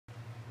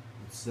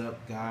What's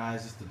up,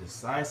 guys? It's the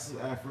Decisive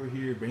Afro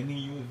here, bringing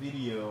you a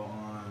video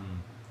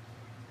on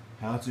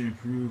how to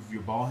improve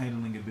your ball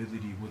handling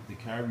ability with the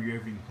Kyrie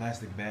Irving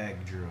plastic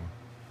bag drill.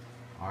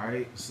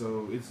 Alright,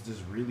 so it's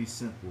just really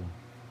simple.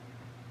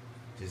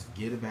 Just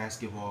get a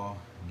basketball,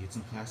 get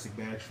some plastic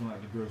bags from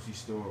like the grocery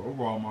store or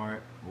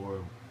Walmart or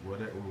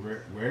whatever,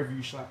 wherever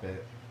you shop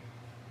at,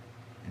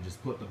 and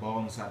just put the ball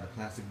inside the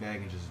plastic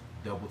bag and just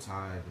double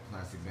tie the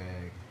plastic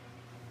bag.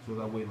 So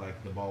that way,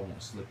 like, the ball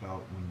won't slip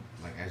out when,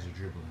 like, as you're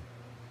dribbling.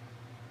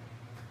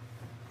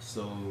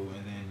 So,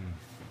 and then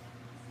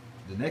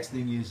the next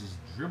thing is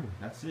dribble.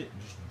 That's it.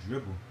 Just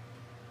dribble.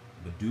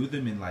 But do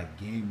them in, like,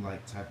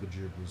 game-like type of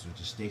dribbles or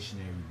just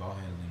stationary ball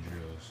handling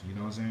drills. You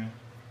know what I'm saying?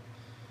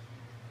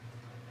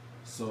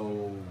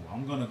 So,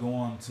 I'm going to go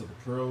on to the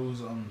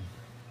pros on,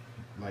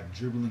 like,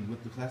 dribbling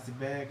with the plastic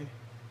bag.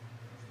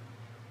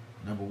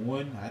 Number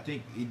one, I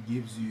think it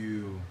gives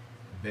you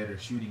better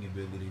shooting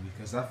ability,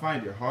 because I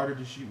find it harder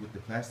to shoot with the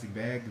plastic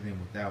bag than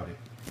without it.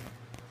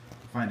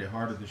 I find it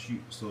harder to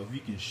shoot. So if you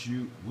can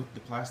shoot with the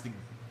plastic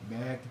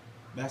bag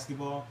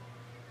basketball,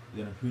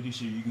 then I'm pretty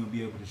sure you're going to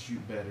be able to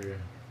shoot better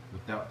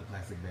without the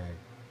plastic bag.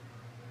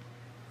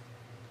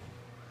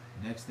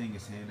 Next thing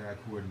is hand-eye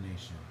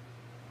coordination.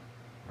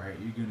 Right,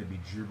 you're going to be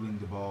dribbling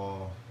the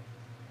ball,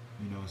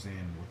 you know what I'm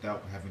saying,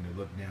 without having to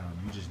look down.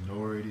 You just know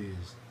where it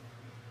is,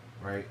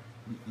 right?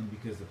 And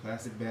because the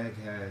plastic bag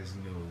has,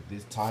 you know,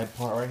 this tied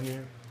part right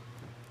here,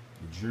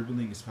 the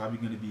dribbling is probably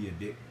going to be a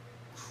bit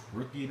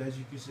crooked, as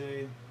you could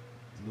say,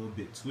 a little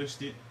bit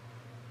twisted.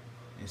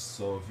 And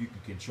so if you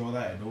can control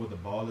that and know where the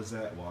ball is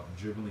at while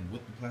dribbling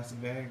with the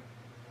plastic bag,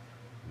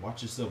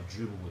 watch yourself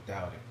dribble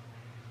without it.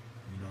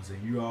 You know what I'm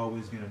saying? You're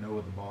always going to know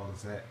where the ball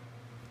is at.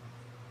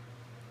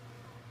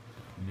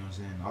 You know what I'm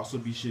saying? Also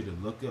be sure to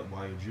look up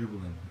while you're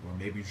dribbling, or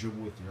maybe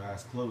dribble with your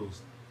eyes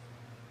closed,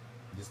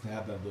 just to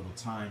have that little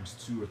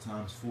 ×2 or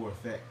 ×4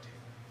 effect.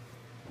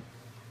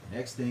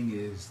 Next thing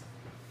is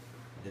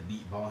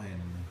elite ball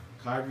handling.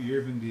 Kyrie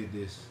Irving did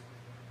this,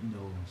 you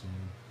know what I'm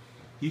saying?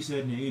 He said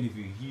in the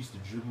interview he used to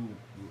dribble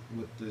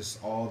with this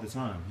all the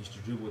time. He used to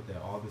dribble with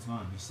that all the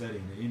time. He said it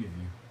in the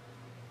interview.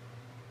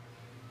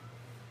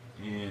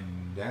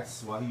 And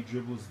that's why he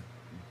dribbles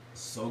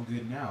so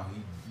good now.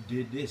 He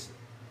did this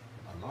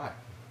a lot.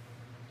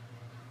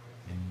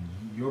 And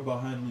your ball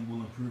handling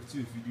will improve too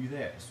if you do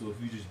that. So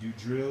if you just do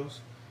drills,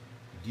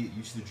 get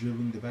used to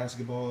dribbling the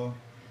basketball,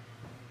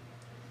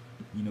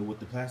 you know, with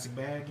the plastic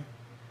bag.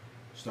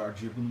 Start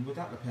dribbling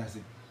without the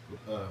plastic,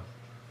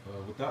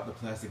 without the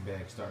plastic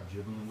bag. Start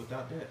dribbling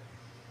without that.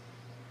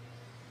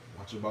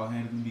 Watch your ball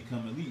handling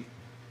become elite.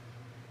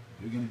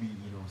 You're gonna be,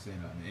 you know what I'm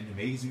saying, an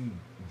amazing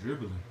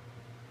dribbler.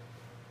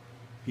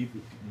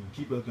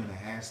 People are gonna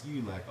ask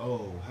you like,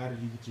 oh, how did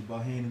you get your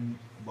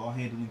ball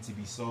handling to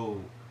be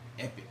so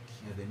epic?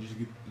 And then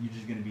you're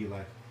just gonna be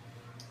like,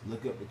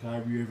 look up the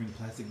Kyrie Irving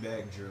plastic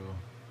bag drill,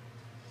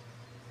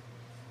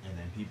 and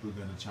then people are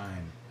gonna try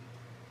and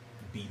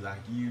be like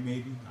you,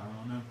 maybe, I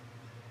don't know.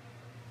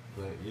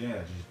 But yeah,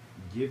 just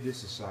give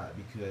this a shot,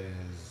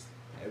 because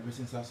ever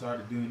since I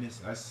started doing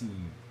this, I've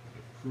seen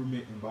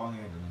improvement in ball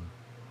handling.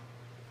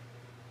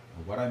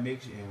 And what I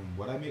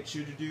make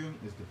sure to do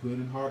is to put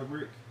in hard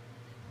work,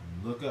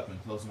 look up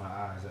and close my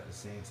eyes at the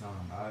same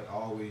time. I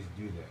always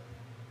do that.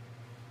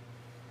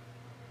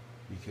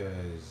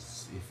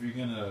 Because if you're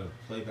gonna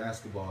play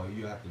basketball,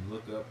 you have to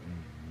look up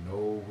and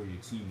know where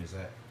your team is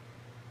at,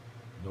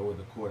 know where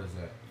the court is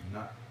at. You're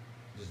not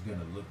just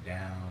gonna look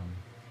down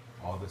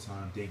all the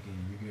time thinking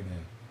you're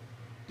gonna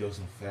do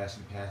some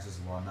fashion passes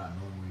while not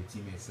knowing where your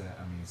teammates at.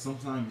 I mean,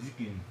 sometimes you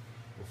can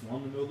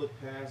perform a no-look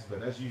pass, but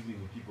that's usually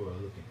when people are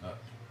looking up.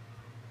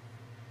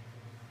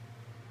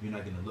 You're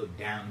not gonna look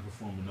down and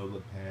perform a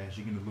no-look pass.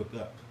 You're gonna look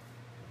up,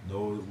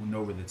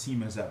 know where the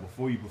team is at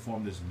before you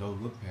perform this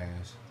no-look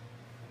pass.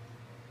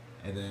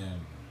 And then,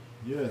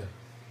 yeah,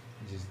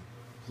 just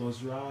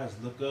close your eyes,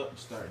 look up,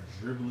 start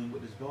dribbling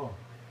with this ball.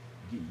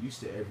 Get used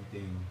to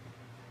everything.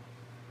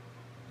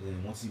 And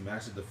then once you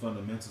master the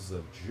fundamentals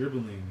of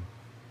dribbling,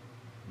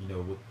 you know,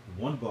 with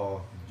one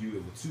ball, do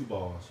it with 2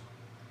 balls.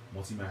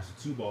 Once you master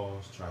 2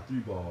 balls, try 3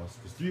 balls.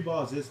 Because 3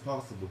 balls is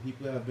possible.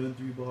 People have done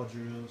 3-ball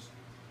drills.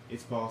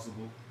 It's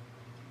possible.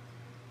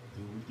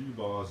 Do it with 3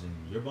 balls,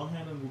 and your ball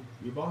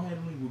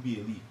handling will be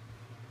elite.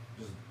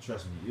 Just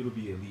trust me, it'll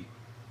be elite.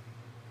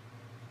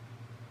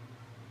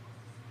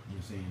 You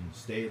know what I'm saying?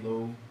 Stay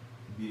low,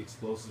 be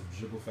explosive,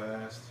 dribble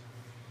fast.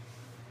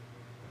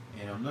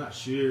 And I'm not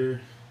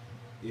sure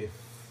if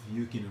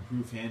you can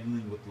improve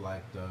handling with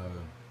like the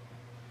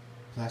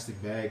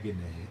plastic bag and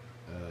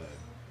the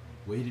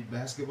weighted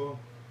basketball.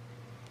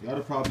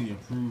 That'll probably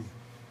improve.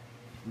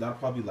 That'll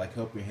probably like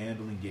help your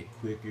handling get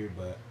quicker,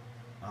 but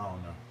I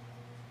don't know.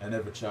 I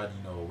never tried,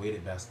 you know, a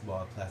weighted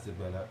basketball, plastic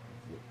bag.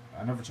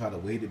 I never tried a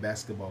weighted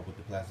basketball with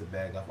the plastic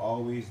bag. I've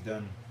always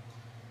done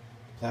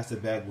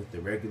plastic bag with the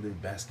regular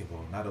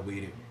basketball, not a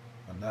weighted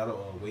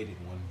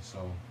one.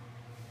 So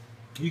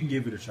you can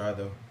give it a try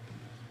though.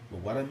 But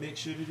what I make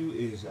sure to do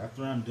is,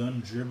 after I'm done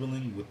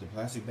dribbling with the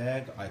plastic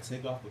bag, I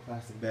take off the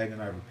plastic bag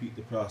and I repeat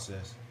the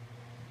process.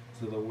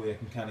 so that way I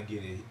can kind of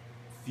get a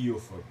feel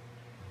for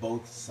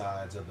both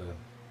sides of the,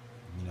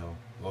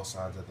 both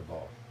sides of the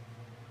ball.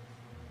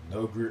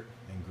 No grip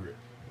and grip,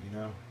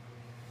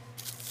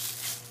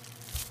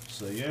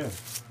 So yeah,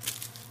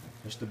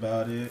 that's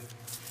about it.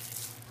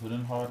 Put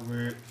in hard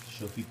work,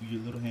 show people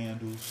your little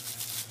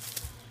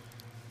handles,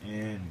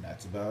 and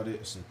that's about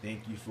it. So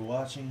thank you for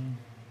watching.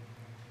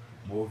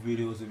 More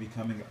videos will be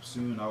coming up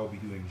soon. I will be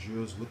doing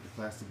drills with the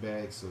plastic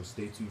bags, so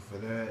stay tuned for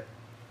that.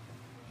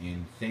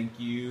 And thank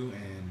you,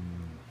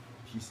 and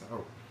peace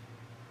out.